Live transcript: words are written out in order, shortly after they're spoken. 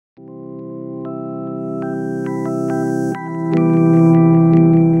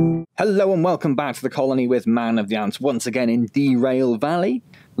Hello and welcome back to the colony with Man of the Antz once again in Derail Valley.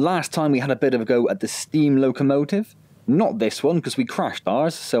 Last time we had a bit of a go at the steam locomotive. Not this one because we crashed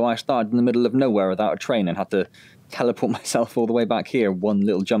ours, so I started in the middle of nowhere without a train and had to teleport myself all the way back here, one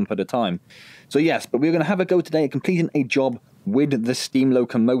little jump at a time. So yes, but we're going to have a go today at completing a job with the steam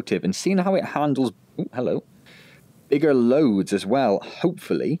locomotive and seeing how it handles bigger loads as well,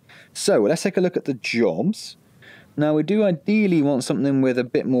 hopefully. So let's take a look at the jobs. Now we do ideally want something with a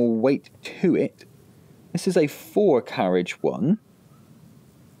bit more weight to it. This is a 4-carriage one.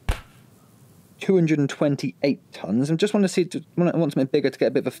 228 tons. I just want to see, I want something bigger to get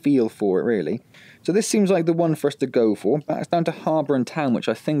a bit of a feel for it, really. So this seems like the one for us to go for. Back down to Harbour and Town, which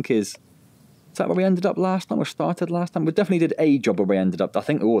I think is that where we ended up last time, or started last time? We definitely did a job where we ended up. I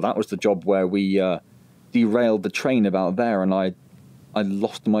think, that was the job where we derailed the train about there, and I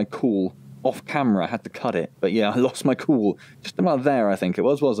lost my cool. Off camera, I had to cut it. But yeah, I lost my cool. Just about there, I think it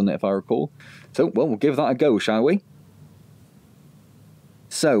was, wasn't it, if I recall? So, well, we'll give that a go, shall we?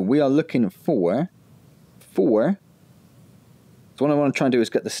 So, we are looking for 4. So what I want to try and do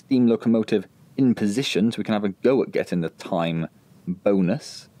is get the steam locomotive in position so we can have a go at getting the time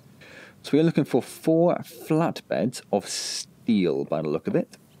bonus. So we are looking for 4 flatbeds of steel, by the look of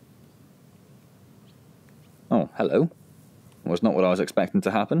it. Oh, hello. Was not what I was expecting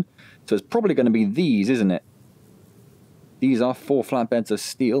to happen. So it's probably going to be these, isn't it? These are 4 flatbeds of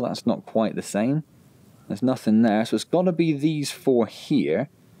steel. That's not quite the same. There's nothing there. So it's got to be these 4 here.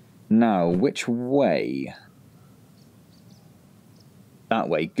 Now, which way? That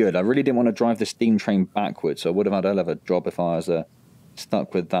way. Good. I really didn't want to drive the steam train backwards, so I would have had a hell of a job if I was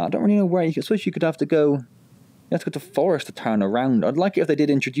stuck with that. I don't really know where you could. I suppose you could have to go. You have to go to forest to turn around. I'd like it if they did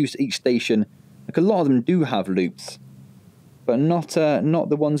introduce each station. Like a lot of them do have loops. But not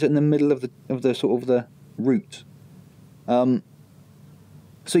the ones in the middle of the sort of the route. So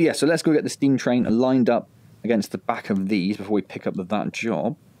yeah, so let's go get the steam train lined up against the back of these before we pick up that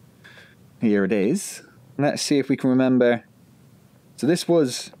job. Here it is. Let's see if we can remember. So this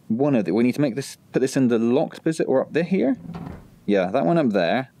was one of the. We need to put this in the locked position or up there here. Yeah, that one up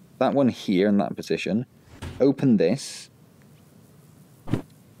there. That one here in that position. Open this.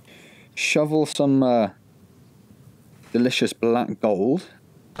 Shovel some. Delicious black gold.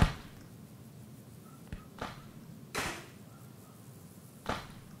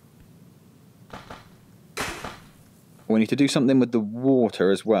 We need to do something with the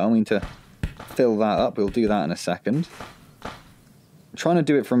water as well. We need to fill that up. We'll do that in a second. I'm trying to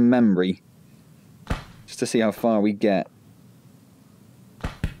do it from memory, just to see how far we get. I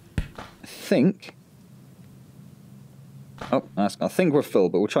think. Oh, I think we're full,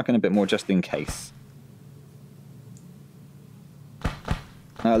 but we'll chuck in a bit more just in case.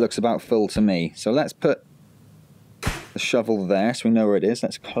 That looks about full to me. So let's put the shovel there so we know where it is.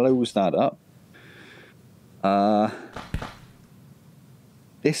 Let's close that up.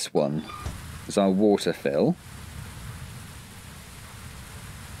 This one is our water fill.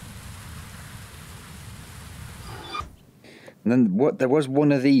 And then there was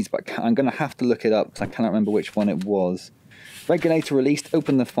one of these, but I'm going to have to look it up because I cannot remember which one it was. Regulator released,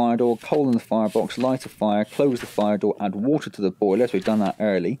 open the fire door, coal in the firebox, light a fire, close the fire door, add water to the boiler, so we've done that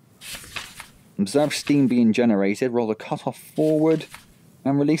early. Observe steam being generated, roll the cutoff forward,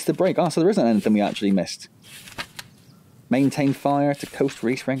 and release the brake. So there isn't anything we actually missed. Maintain fire to coast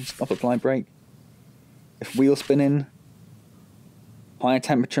release ring, stop apply brake. If wheel spinning, higher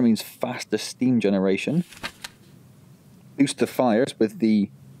temperature means faster steam generation. Boost the fires with the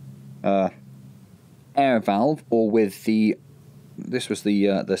air valve or with the. This was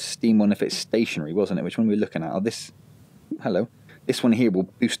the steam one if it's stationary, wasn't it? Which one were we looking at? Oh, this. Hello. This one here will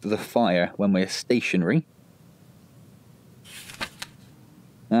boost the fire when we're stationary.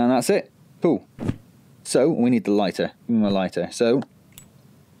 And that's it. Cool. So we need the lighter. Give me my lighter. So.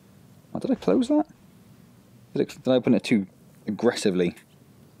 Oh, did I close that? Did I open it too aggressively?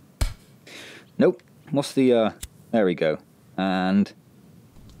 Nope. What's the? There we go. And.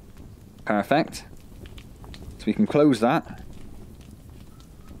 Perfect. So we can close that.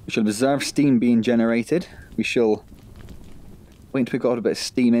 We shall observe steam being generated. We shall wait until we've got a bit of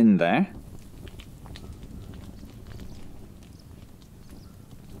steam in there.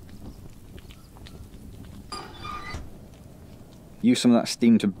 Use some of that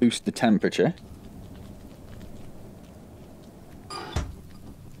steam to boost the temperature.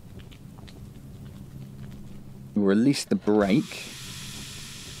 We'll release the brake.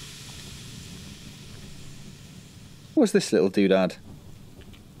 What's this little doodad?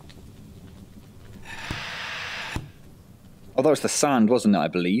 Oh, that was the sand, wasn't it, I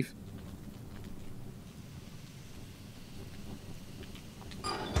believe?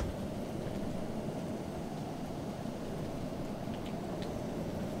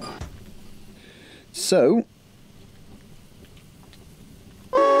 So,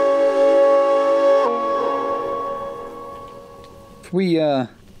 if we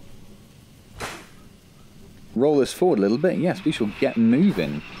roll this forward a little bit, yes, we shall get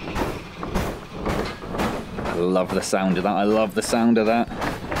moving. I love the sound of that, I love the sound of that.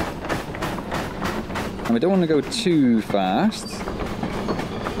 And we don't want to go too fast.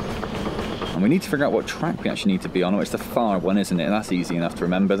 And we need to figure out what track we actually need to be on. Oh, it's the far one, isn't it? That's easy enough to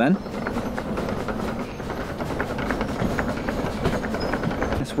remember then.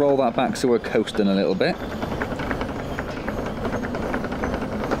 Let's roll that back so we're coasting a little bit.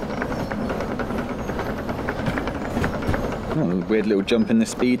 Oh, a weird little jump in the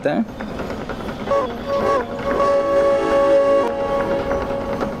speed there.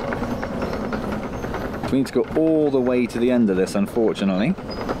 We need to go all the way to the end of this, unfortunately.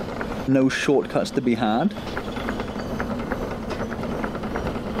 No shortcuts to be had.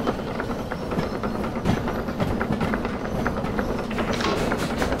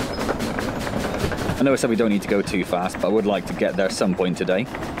 I know I said we don't need to go too fast, but I would like to get there some point today.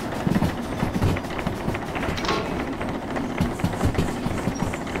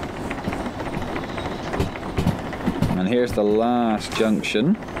 And here's the last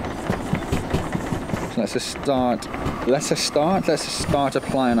junction. So let's just start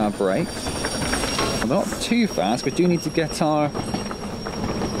applying our brakes. Well, not too fast, we do need to get our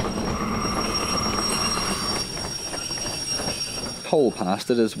pole past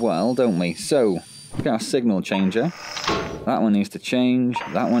it as well, don't we? So, look at our signal changer. That one needs to change,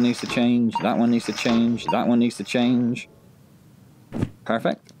 that one needs to change, that one needs to change, that one needs to change.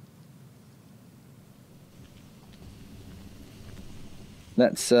 Perfect.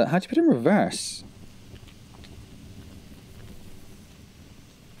 Let's, how'd you put it in reverse?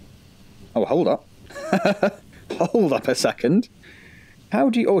 Oh, hold up. Hold up a second. How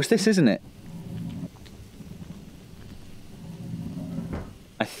do you... Oh, it's this, isn't it?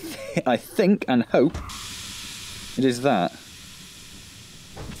 I think and hope it is that.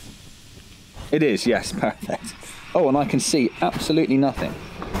 It is, yes, perfect. Oh, and I can see absolutely nothing.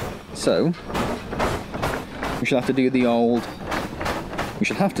 So, we should have to do the old...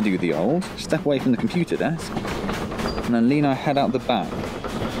 step away from the computer desk, and then lean our head out the back.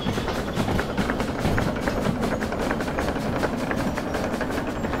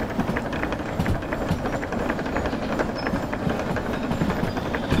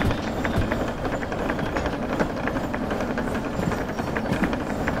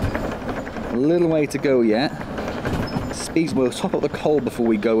 A little way to go yet. Speed, we'll top up the coal before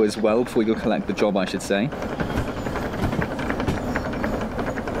we go as well, before we go collect the job, I should say.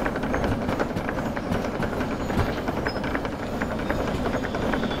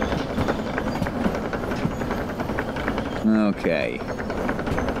 Okay.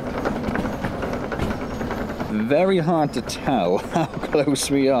 Very hard to tell how close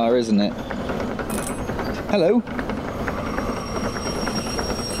we are, isn't it? Hello.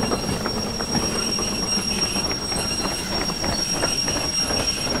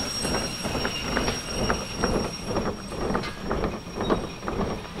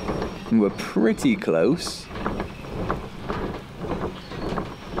 We're pretty close.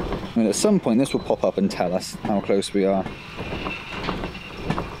 I mean, at some point this will pop up and tell us how close we are.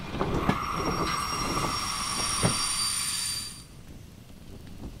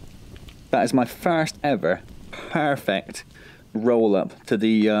 That is my first ever perfect roll up to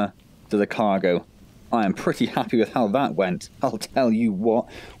the cargo. I am pretty happy with how that went. I'll tell you what.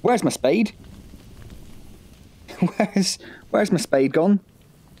 Where's my spade? Where's my spade gone?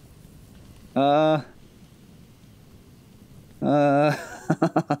 Oops.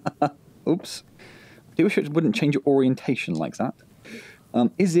 I do wish it wouldn't change your orientation like that.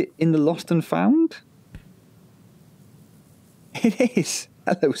 Is it in the lost and found? It is.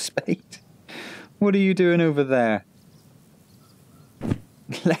 Hello, spade. What are you doing over there?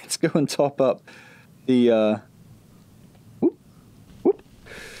 Let's go and top up the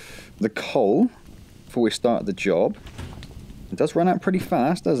the coal before we start the job. It does run out pretty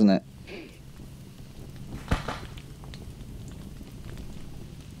fast, doesn't it?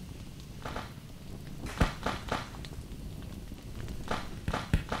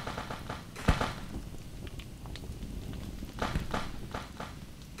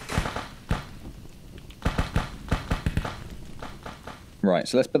 Right,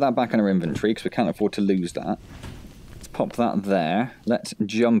 so let's put that back in our inventory because we can't afford to lose that. Let's pop that there. Let's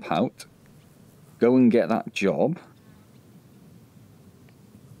jump out. Go and get that job.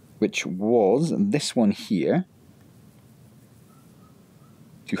 Which was this one here.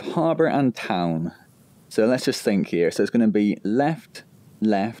 To harbour and town. So let's just think here. So it's going to be left,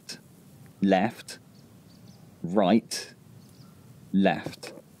 left, left, right,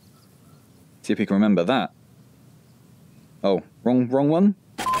 left. See if you can remember that. Oh, wrong one?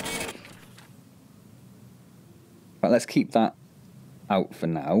 Right, let's keep that out for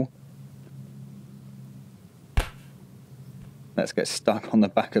now. Let's get stuck on the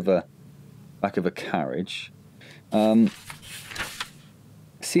back of a carriage.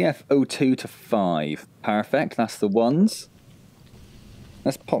 CF02 to 5. Perfect, that's the ones.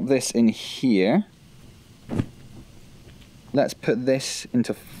 Let's pop this in here. Let's put this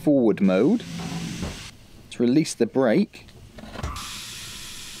into forward mode. Let's release the brake.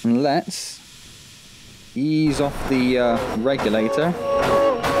 And let's ease off the regulator.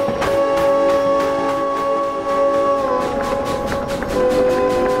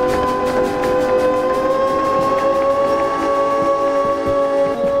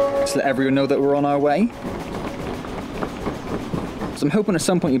 Just let everyone know that we're on our way. So I'm hoping at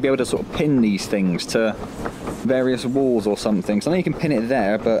some point you'll be able to sort of pin these things to various walls or something. So I know you can pin it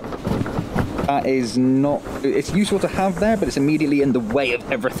there, but that is not... It's useful to have there, but it's immediately in the way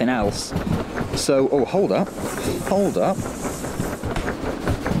of everything else. So, oh, hold up. Hold up.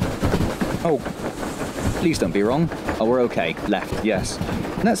 Oh, please don't be wrong. Oh, we're okay. Left, yes.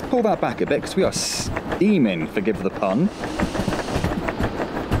 Let's pull that back a bit, because we are steaming, forgive the pun.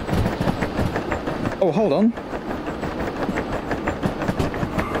 Oh, hold on.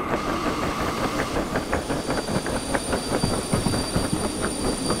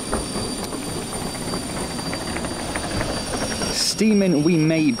 Steaming we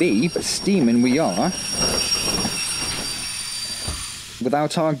may be, but steaming we are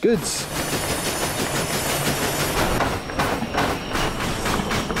without our goods.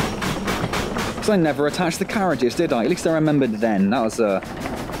 Because I never attached the carriages, did I? At least I remembered then. That was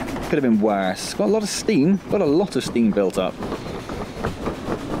could have been worse. Got a lot of steam. Got a lot of steam built up.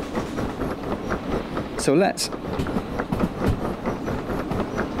 So let's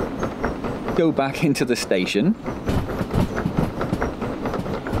go back into the station.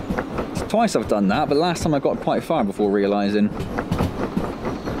 Twice I've done that, but last time I got quite far before realising.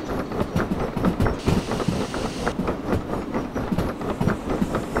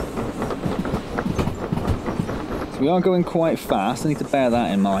 So we are going quite fast, I need to bear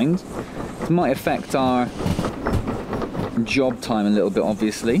that in mind. It might affect our job time a little bit,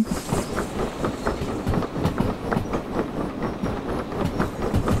 obviously.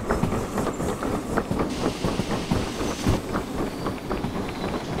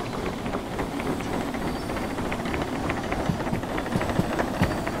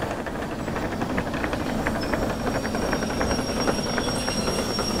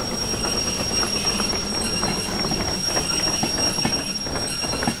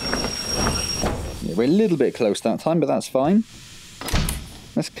 We're a little bit close that time, but that's fine.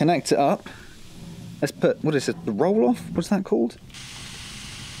 Let's connect it up. Let's put, what is it, the roll-off? What's that called?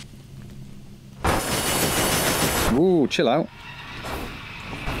 Ooh, chill out.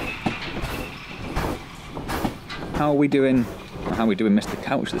 How are we doing, Mr.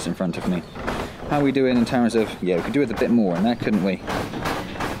 Couch that's in front of me? How are we doing in terms of, yeah, we could do with a bit more in there, couldn't we?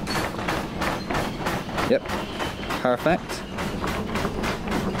 Yep, perfect.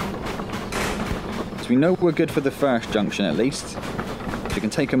 We know we're good for the first junction at least. So we can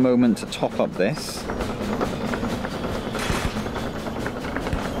take a moment to top up this.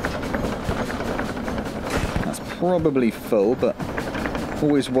 That's probably full, but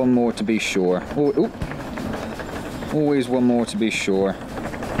always one more to be sure. Oh, ooh. Always one more to be sure.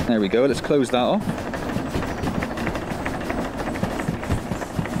 There we go, let's close that off.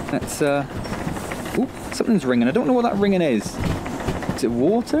 Let's, ooh, something's ringing. I don't know what that ringing is. Is it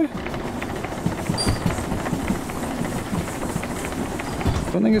water?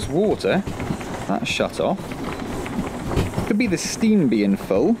 I don't think it's water. That's shut off. Could be the steam being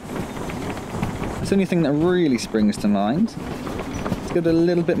full. That's the only thing that really springs to mind. Let's get a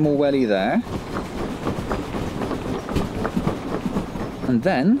little bit more welly there. And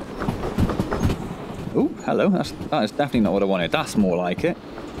then... Oh, hello. That is definitely not what I wanted. That's more like it.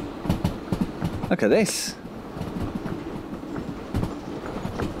 Look at this.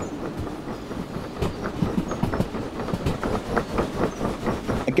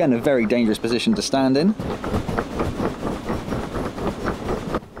 Again, a very dangerous position to stand in.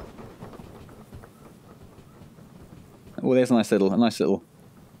 Oh, there's a nice little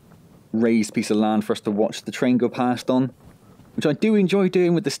raised piece of land for us to watch the train go past on, which I do enjoy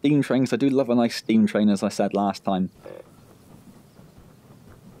doing with the steam trains. I do love a nice steam train, as I said last time.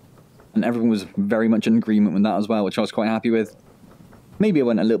 And everyone was very much in agreement with that as well, which I was quite happy with. Maybe I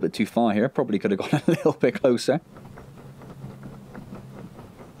went a little bit too far here. Probably could have gone a little bit closer.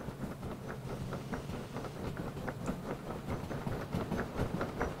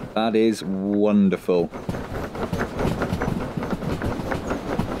 That is wonderful.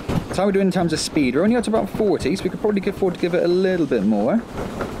 So how are we doing in terms of speed? We're only up to about 40, so we could probably afford to give it a little bit more.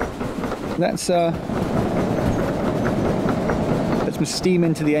 Let's put some steam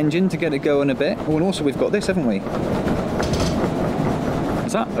into the engine to get it going a bit. Oh, and also we've got this, haven't we?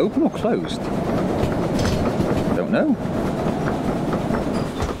 Is that open or closed? Don't know.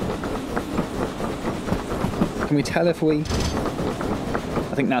 Can we tell if we...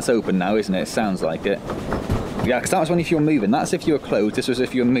 I think that's open now, isn't it? It sounds like it. Yeah, because that was when if you were moving. That's if you were closed. This was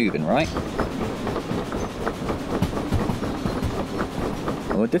if you were moving, right?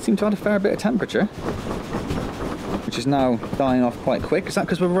 Well, it did seem to have a fair bit of temperature, which is now dying off quite quick. Is that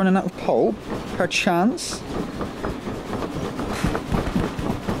because we're running out of pulp? Perchance?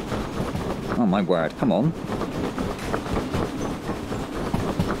 Oh my word, come on.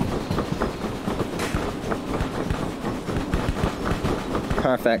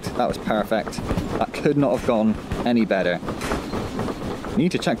 Perfect, that was perfect. That could not have gone any better.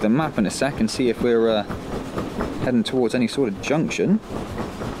 Need to check the map in a sec and see if we're heading towards any sort of junction.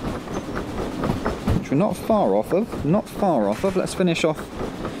 Which we're not far off of, not far off of. Let's finish off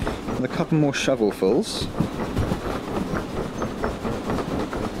with a couple more shovelfuls.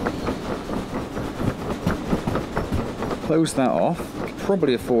 Close that off. Could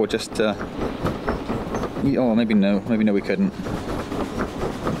probably afford just to... Oh, maybe no we couldn't.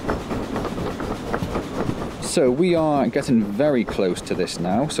 So we are getting very close to this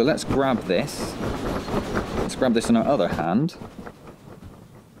now, so let's grab this. Let's grab this in our other hand.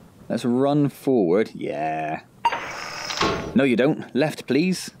 Let's run forward. Yeah. No you don't. Left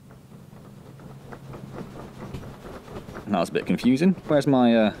please. That was a bit confusing. Where's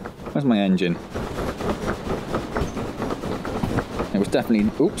my engine? It was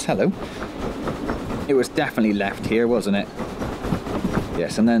definitely... Oops, hello. It was definitely left here, wasn't it?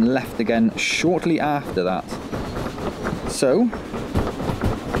 Yes, and then left again shortly after that. So,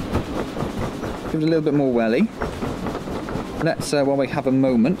 give it a little bit more welly. Let's, while we have a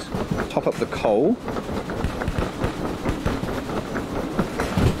moment, top up the coal.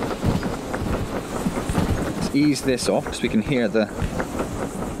 Let's ease this off because we can hear the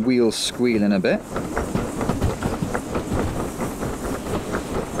wheels squealing a bit.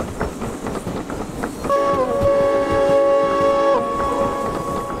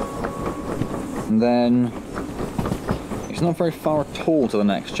 And then it's not very far at all to the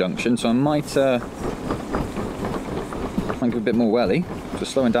next junction, so I might give a bit more welly,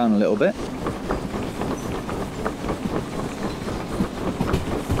 just slowing down a little bit.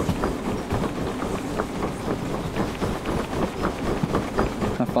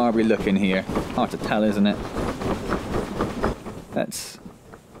 How far are we looking here? Hard to tell, isn't it? Let's...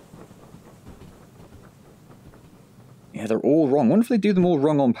 Yeah, they're all wrong. I wonder if they do them all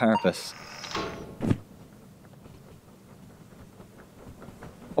wrong on purpose.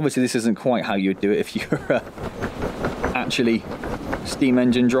 Obviously this isn't quite how you'd do it if you're actually a steam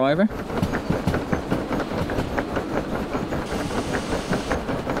engine driver.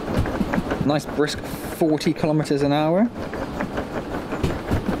 Nice brisk 40 kilometers an hour.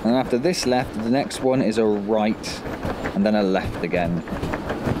 And after this left, the next one is a right and then a left again.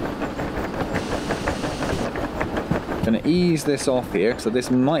 Gonna ease this off here, so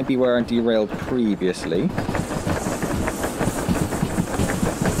this might be where I derailed previously.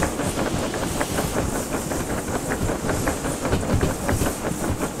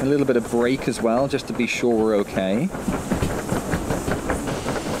 A little bit of brake as well, just to be sure we're okay.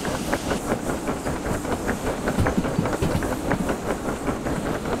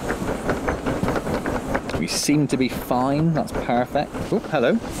 We seem to be fine, that's perfect. Oh,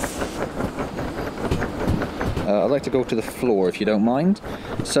 hello. I'd like to go to the floor if you don't mind.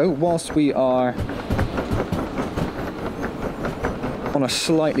 So, whilst we are on a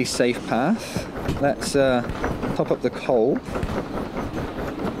slightly safe path, let's top up the coal.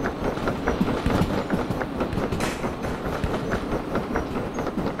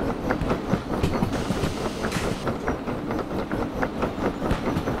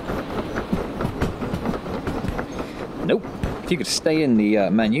 Nope. If you could stay in the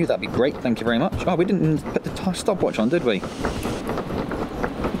menu, that'd be great. Thank you very much. Oh, we didn't put the stopwatch on, did we?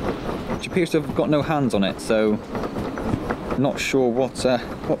 Which appears to have got no hands on it, so not sure what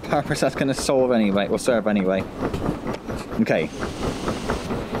purpose that's going to solve anyway, or serve anyway. Okay.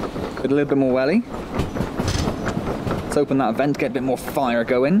 Put a little bit more welly. Let's open that vent, get a bit more fire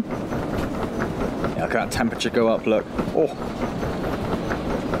going. Yeah, look at that temperature go up, look. Oh.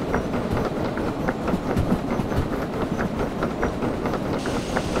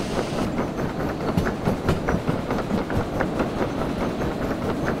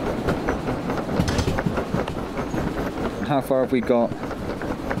 how far have we got?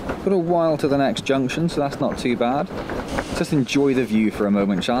 Got a while to the next junction, so that's not too bad. Just enjoy the view for a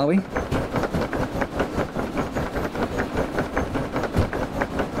moment, shall we?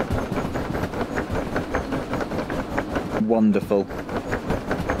 Wonderful.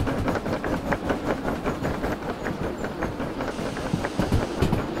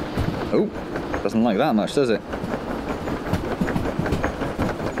 Oh, doesn't like that much, does it?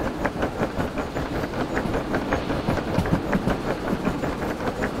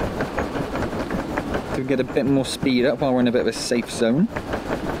 To get a bit more speed up while we're in a bit of a safe zone.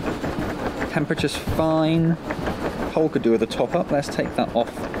 Temperature's fine. Pole could do with a top up. Let's take that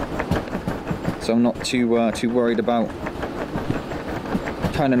off, so I'm not too worried about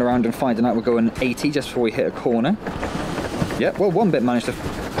turning around and finding out we're going 80 just before we hit a corner. Yep, well, one bit managed to...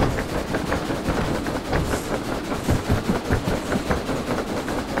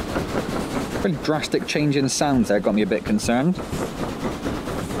 Pretty drastic change in sounds there got me a bit concerned.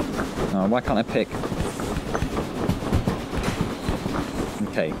 Oh, why can't I pick?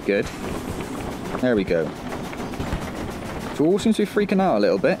 Okay, good. There we go. So all seems to be freaking out a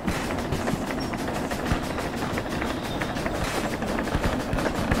little bit.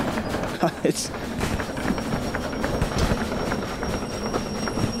 It's...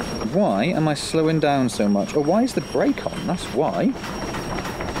 Why am I slowing down so much? Oh, why is the brake on? That's why.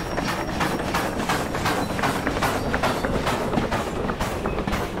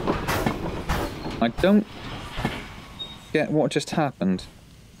 I don't get what just happened.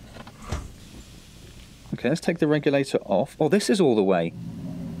 Okay, let's take the regulator off. Oh, this is all the way.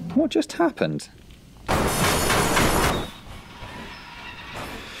 What just happened?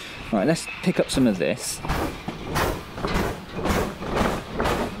 Right, let's pick up some of this.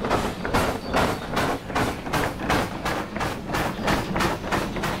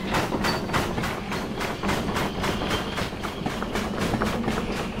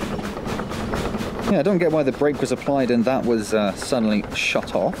 Yeah, I don't get why the brake was applied and that was suddenly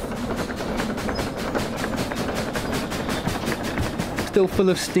shut off. Still full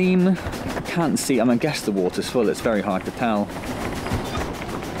of steam. I can't see. I mean, I guess the water's full. It's very hard to tell.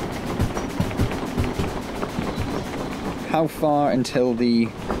 How far until the...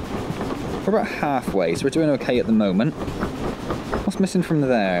 We're about halfway, so we're doing okay at the moment. What's missing from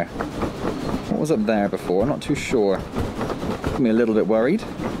there? What was up there before? I'm not too sure. Got me a little bit worried.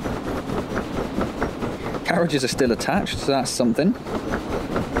 Carriages are still attached, so that's something.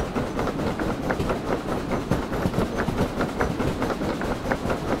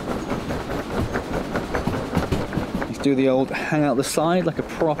 Let's do the old hang out the side like a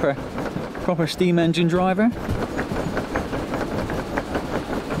proper steam engine driver.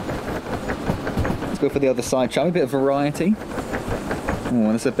 Let's go for the other side, shall we? A bit of variety. Oh,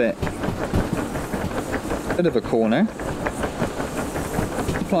 there's a bit of a corner.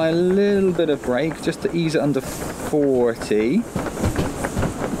 Apply a little bit of brake just to ease it under 40.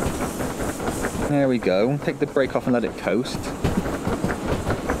 There we go. Take the brake off and let it coast.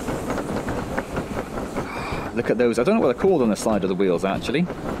 Look at those. I don't know what they're called on the side of the wheels actually,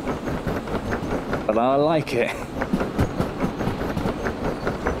 but I like it.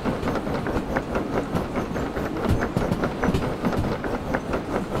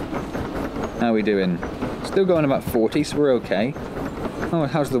 How are we doing? Still going about 40, so we're okay. Oh,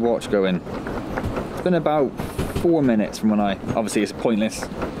 how's the watch going? It's been about 4 minutes from when I... Obviously it's a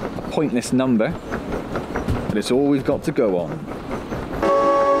pointless number, but it's all we've got to go on.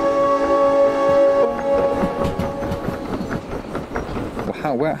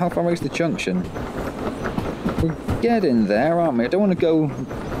 Well, how far away is the junction? We're getting there, aren't we? I don't want to go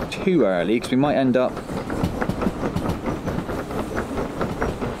too early, because we might end up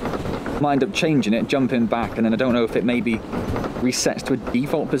changing it, jumping back, and then I don't know if it maybe resets to a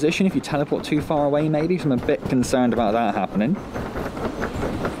default position if you teleport too far away maybe, so I'm a bit concerned about that happening.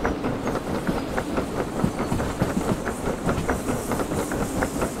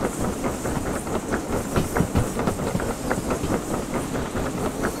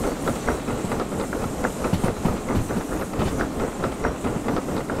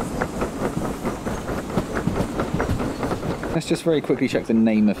 Let's just very quickly check the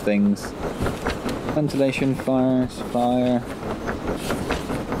name of things. Ventilation, fire.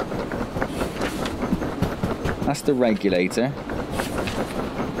 That's the regulator.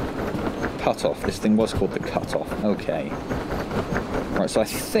 Cut-off. This thing was called the cut-off. Okay. Right, so I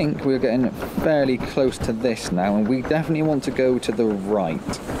think we're getting fairly close to this now, and we definitely want to go to the right.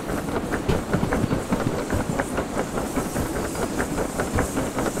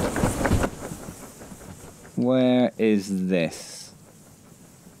 Where is this?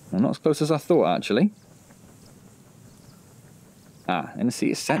 Well, not as close as I thought, actually. Ah, and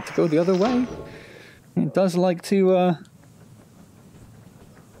see, it's set to go the other way. It does like to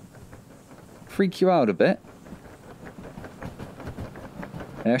freak you out a bit.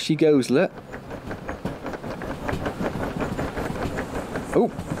 There she goes, look.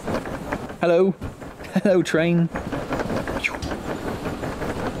 Oh, hello. Hello, train.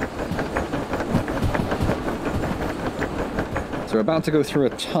 So we're about to go through a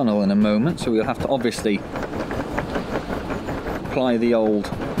tunnel in a moment, so we'll have to obviously apply the old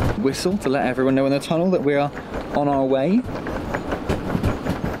whistle to let everyone know in the tunnel that we are on our way.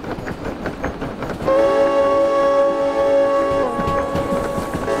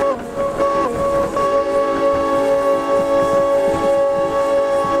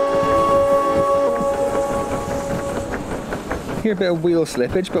 Hear a bit of wheel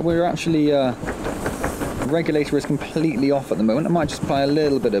slippage, but we're actually regulator is completely off at the moment. I might just apply a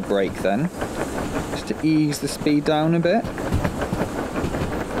little bit of brake then, just to ease the speed down a bit,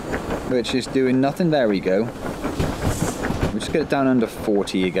 which is doing nothing. There we go. We'll just get it down under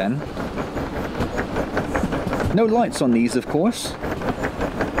 40 again. No lights on these, of course.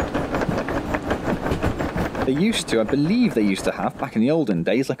 They used to, I believe they used to have, back in the olden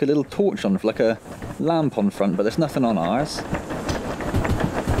days, like a little torch on, like a lamp on front, but there's nothing on ours.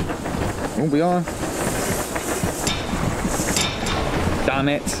 Oh, we are. Damn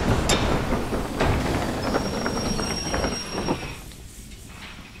it.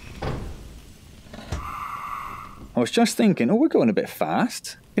 I was just thinking, oh, we're going a bit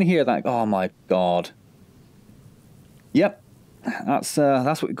fast. You can hear that. Oh my god. Yep. That's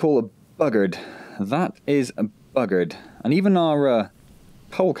what we call a buggered. That is a buggered. And even our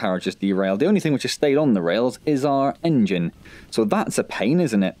coal carriage is derailed. The only thing which has stayed on the rails is our engine. So that's a pain,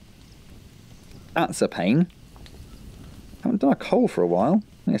 isn't it? That's a pain. Haven't done a coal for a while.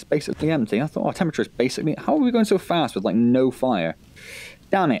 It's basically empty. I thought our temperature is basically... How are we going so fast with like no fire?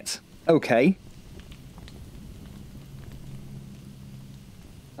 Damn it. Okay.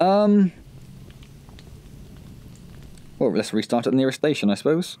 Well, let's restart at the nearest station, I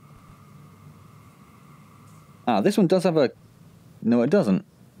suppose. Ah, this one does have a... No, it doesn't.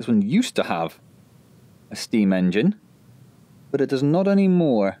 This one used to have a steam engine, but it does not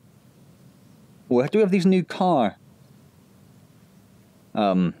anymore. Oh, I do have these new car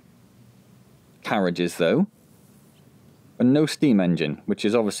carriages though, but no steam engine, which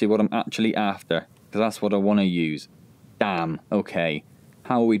is obviously what I'm actually after, because that's what I want to use. Damn. Okay.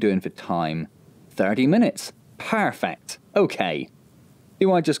 How are we doing for time? 30 minutes. Perfect. Okay.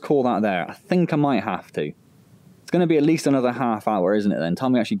 Do I just call that there? I think I might have to. It's going to be at least another half hour, isn't it then?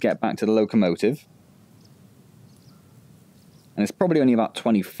 Time we actually get back to the locomotive. And it's probably only about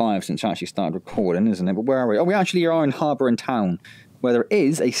 25 since I actually started recording, isn't it? But where are we? Oh, we actually are in Harbour and Town, where there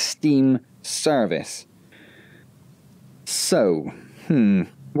is a steam service. So,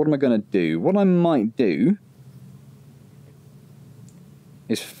 what am I going to do? What I might do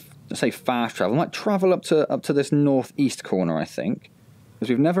is, say, fast travel. I might travel up to this northeast corner, I think, because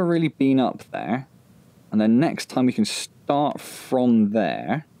we've never really been up there. And then next time we can start from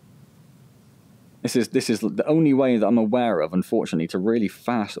there. This is the only way that I'm aware of, unfortunately, to really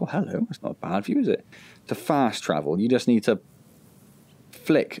fast... Oh, hello. That's not a bad view, is it? To fast travel, you just need to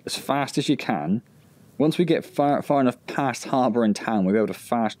flick as fast as you can. Once we get far enough past Harbour and Town, we'll be able to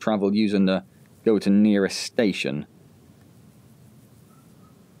fast travel using the go to nearest station.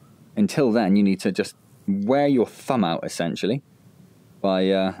 Until then, you need to just wear your thumb out, essentially,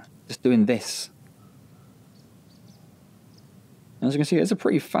 by just doing this. As you can see, it's a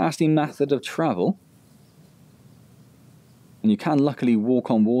pretty fasty method of travel. And you can luckily walk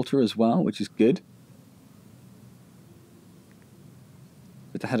on water as well, which is good.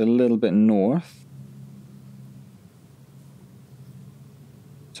 But to head a little bit north.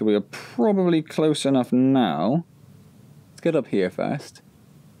 So we are probably close enough now. Let's get up here first.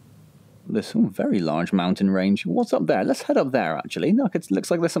 This very large mountain range. What's up there? Let's head up there, actually. Look, it looks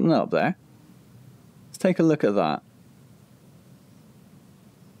like there's something up there. Let's take a look at that.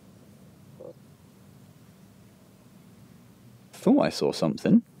 Thought I saw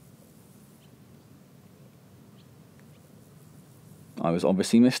something. I was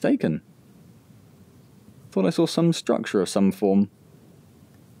obviously mistaken. Thought I saw some structure of some form.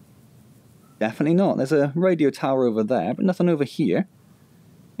 Definitely not. There's a radio tower over there, but nothing over here.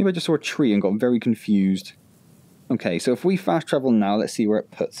 Maybe I just saw a tree and got very confused. Okay, so if we fast travel now, let's see where it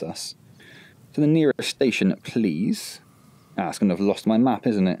puts us. To the nearest station, please. Ah, it's going to have lost my map,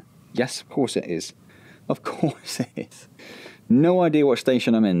 isn't it? Yes, of course it is. Of course it is. No idea what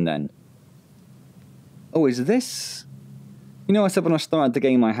station I'm in then. Oh, is this... You know, I said when I started the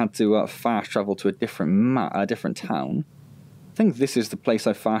game I had to fast travel to a different town. I think this is the place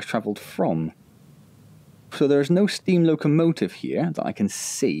I fast travelled from. So there's no steam locomotive here that I can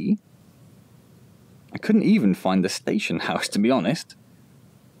see. I couldn't even find the station house, to be honest.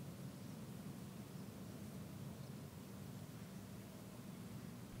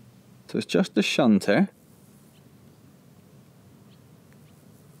 So it's just a shunter.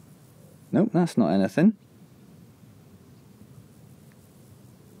 Nope, that's not anything.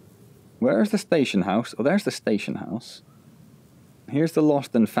 Where's the station house? Oh, there's the station house. Here's the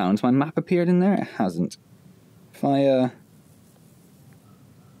lost and found. Has my map appeared in there? It hasn't. If I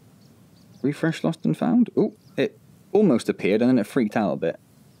refresh lost and found. Oh, it almost appeared and then it freaked out a bit.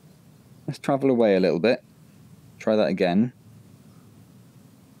 Let's travel away a little bit. Try that again.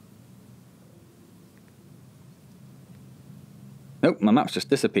 Nope, my map's just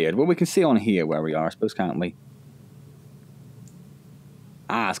disappeared. Well, we can see on here where we are, I suppose, can't we?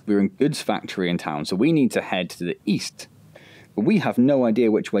 Ah, we're in goods factory in town, so we need to head to the east. But we have no idea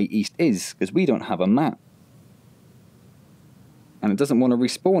which way east is, because we don't have a map. And it doesn't want to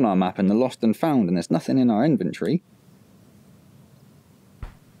respawn our map in the lost and found, and there's nothing in our inventory.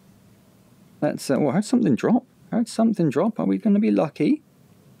 Let's, oh, I heard something drop. I heard something drop. Are we going to be lucky?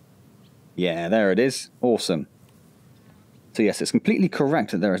 Yeah, there it is. Awesome. So yes, it's completely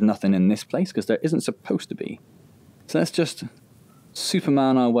correct that there is nothing in this place, because there isn't supposed to be. So let's just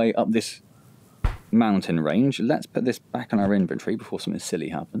Superman our way up this mountain range. Let's put this back on our inventory before something silly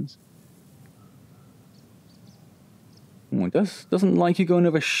happens. Oh, it doesn't like you going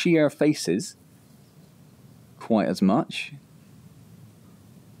over sheer faces quite as much.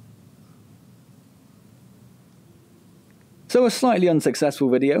 So a slightly unsuccessful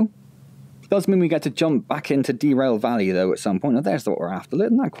video. Does mean we get to jump back into Derail Valley though at some point. Now there's what we're after.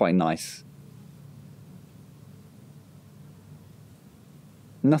 Isn't that quite nice?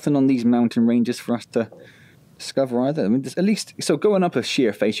 Nothing on these mountain ranges for us to discover either. I mean, at least, so going up a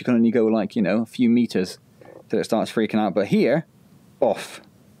sheer face, you can only go like, you know, a few meters till it starts freaking out. But here, off.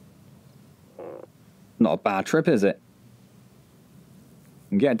 Not a bad trip, is it? You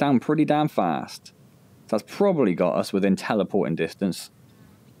can get down pretty damn fast. So that's probably got us within teleporting distance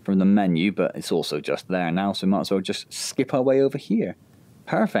from the menu, but it's also just there now, so we might as well just skip our way over here.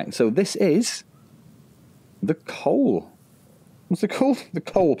 Perfect. So this is the coal. What's it called? The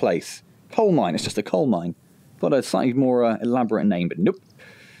coal place. Coal mine. It's just a coal mine. Thought a slightly more elaborate name, but nope.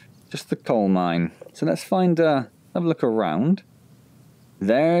 Just the coal mine. So let's find, have a look around.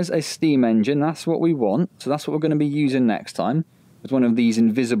 There's a steam engine. That's what we want. So that's what we're going to be using next time. It's one of these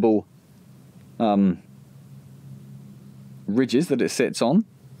invisible ridges that it sits on.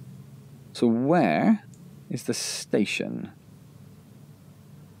 So where is the station?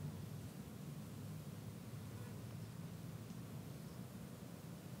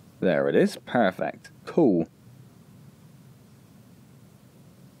 There it is. Perfect. Cool.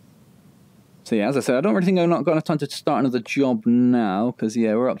 So yeah, as I said, I don't really think I've not got enough time to start another job now, because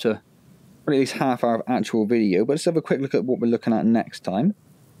yeah, we're up to at least half our actual video, but let's have a quick look at what we're looking at next time.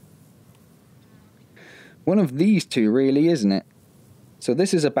 One of these two really, isn't it? So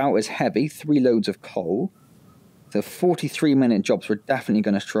this is about as heavy, 3 loads of coal. So 43-minute jobs, we're definitely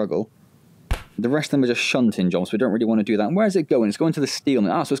going to struggle. The rest of them are just shunting jobs, we don't really want to do that. And where is it going? It's going to the steel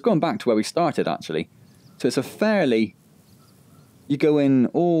mill. Ah, so it's going back to where we started, actually. So it's a fairly... You go in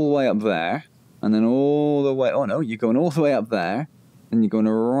all the way up there, and then all the way... Oh no, you're going all the way up there, and you're going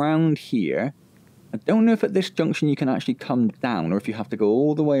around here. I don't know if at this junction you can actually come down, or if you have to go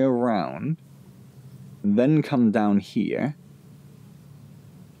all the way around, then come down here,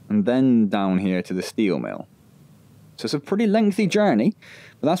 and then down here to the steel mill. So it's a pretty lengthy journey,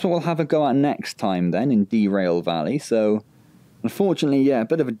 but that's what we'll have a go at next time then in Derail Valley. So unfortunately, yeah, a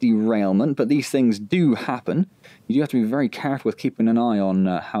bit of a derailment, but these things do happen. You do have to be very careful with keeping an eye on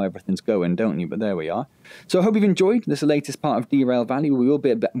how everything's going, don't you? But there we are. So I hope you've enjoyed this latest part of Derail Valley. We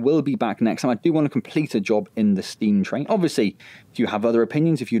will be back next time. I do want to complete a job in the steam train. Obviously, if you have other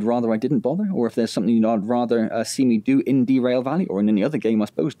opinions, if you'd rather I didn't bother, or if there's something you'd rather see me do in Derail Valley, or in any other game, I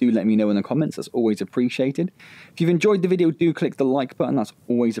suppose, do let me know in the comments. That's always appreciated. If you've enjoyed the video, do click the like button. That's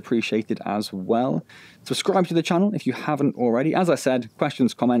always appreciated as well. Subscribe to the channel if you haven't already. As I said,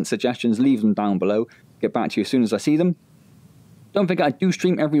 questions, comments, suggestions, leave them down below. Get back to you as soon as I see them. Don't forget, I do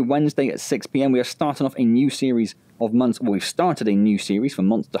stream every Wednesday at 6 PM. We are starting off a new series of months. Well, we've started a new series for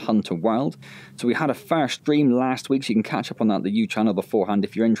Monster Hunter World. So we had a first stream last week, so you can catch up on that, the U channel beforehand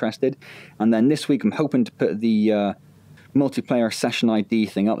if you're interested. And then this week, I'm hoping to put the multiplayer session ID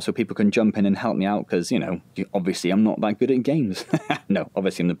thing up so people can jump in and help me out, because, you know, obviously I'm not that good at games. No,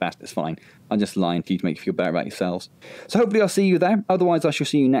 obviously I'm the best, it's fine. I'm just lying to you to make you feel better about yourselves. So hopefully I'll see you there. Otherwise, I shall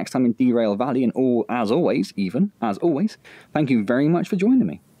see you next time in Derail Valley, and as always, thank you very much for joining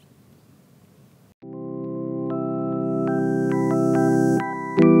me.